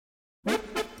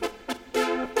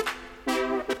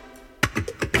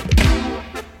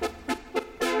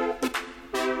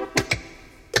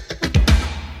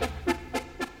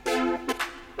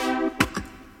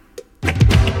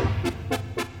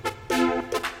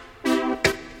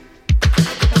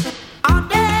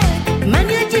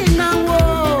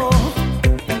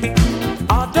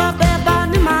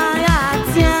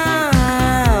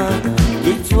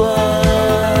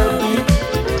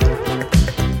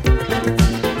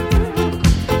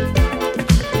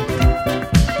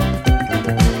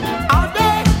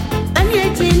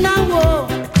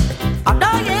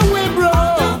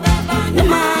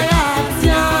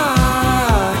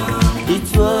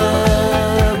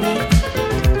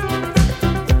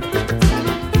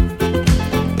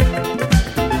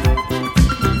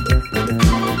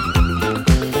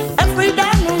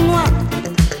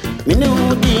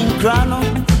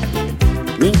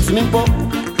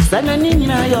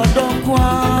your dog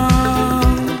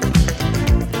one.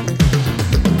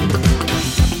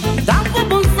 That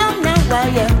for some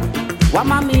now, why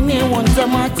my mini wants a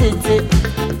matete.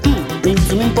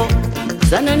 Mintimpo,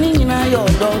 Zananina, your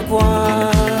dog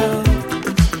one.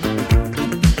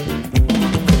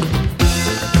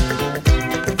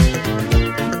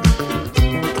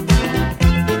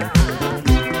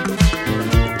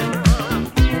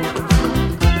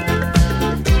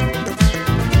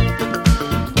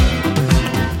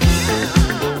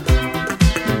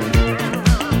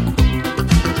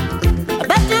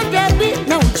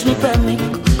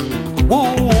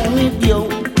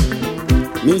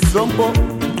 Miss Rompo,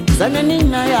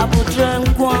 Zananina, ya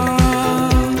butrenkwa.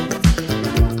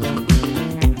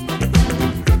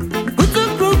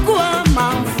 Kutukukua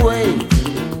manfwe,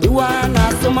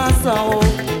 iwana somasao.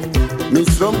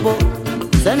 Miss Rompo,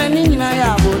 Zananina,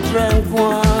 ya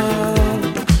butrenkwa.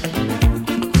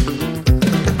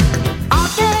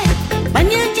 Ate,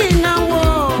 banyeji na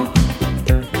wo.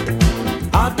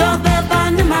 Ado beba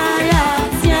ni maya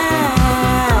siya.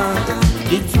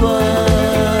 It was.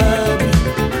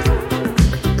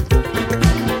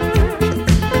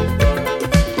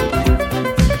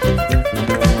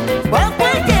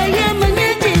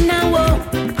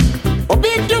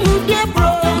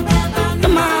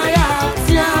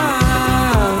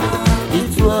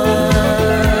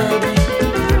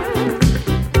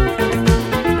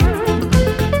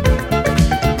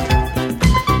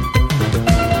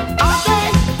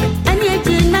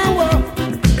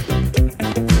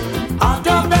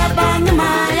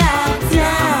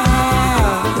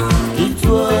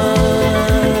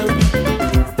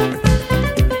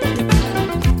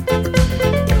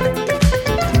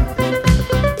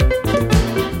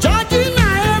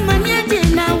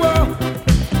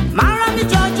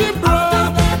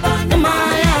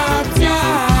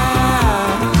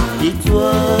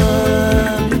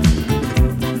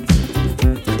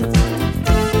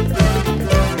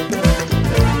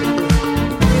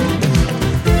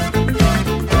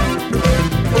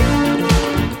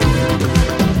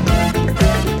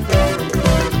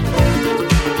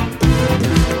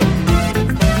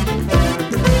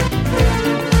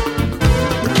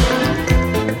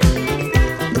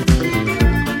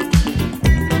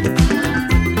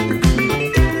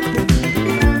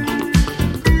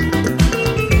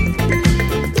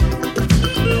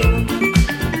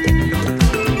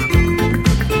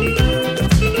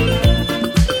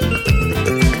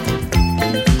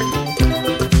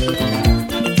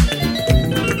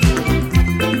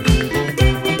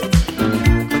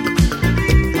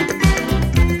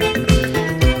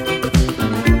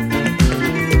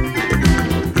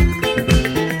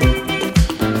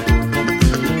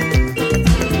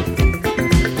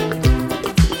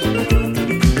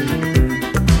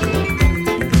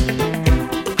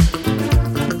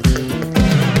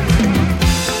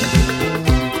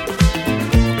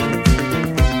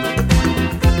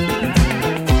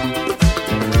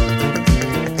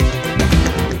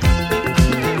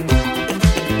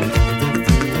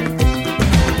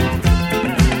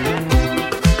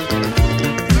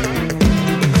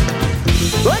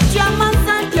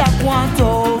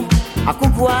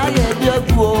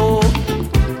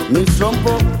 Miss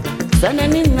Rompo,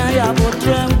 Zananina, ya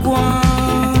butrenkwa.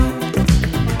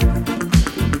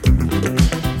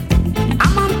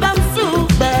 Amam bamsu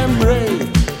bemre,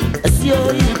 asio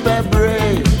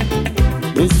ipebre.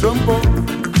 Miss Rompo,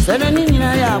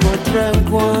 Zananina, ya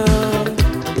butrenkwa.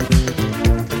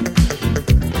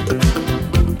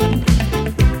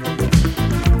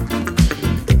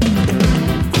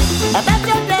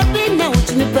 Abacha debi na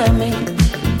uchini peme,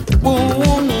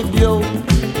 uuni bio.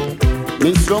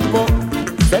 Miss Rompo,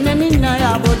 Zananina,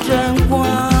 ya butrenkwa.